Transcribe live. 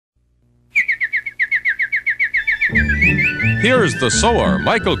Here's the sower,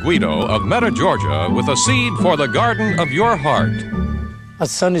 Michael Guido of Meta, Georgia, with a seed for the garden of your heart. A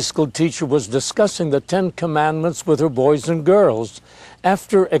Sunday school teacher was discussing the 10 commandments with her boys and girls.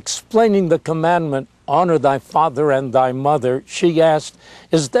 After explaining the commandment, honor thy father and thy mother, she asked,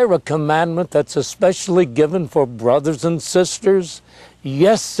 is there a commandment that's especially given for brothers and sisters?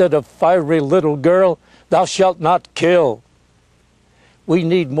 Yes, said a fiery little girl, thou shalt not kill. We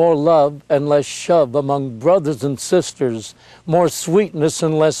need more love and less shove among brothers and sisters, more sweetness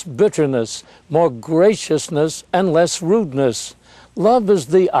and less bitterness, more graciousness and less rudeness. Love is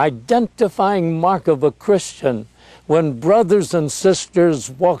the identifying mark of a Christian. When brothers and sisters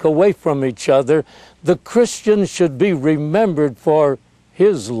walk away from each other, the Christian should be remembered for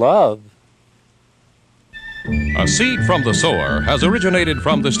his love. A seed from the sower has originated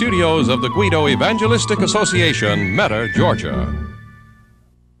from the studios of the Guido Evangelistic Association, Meta, Georgia.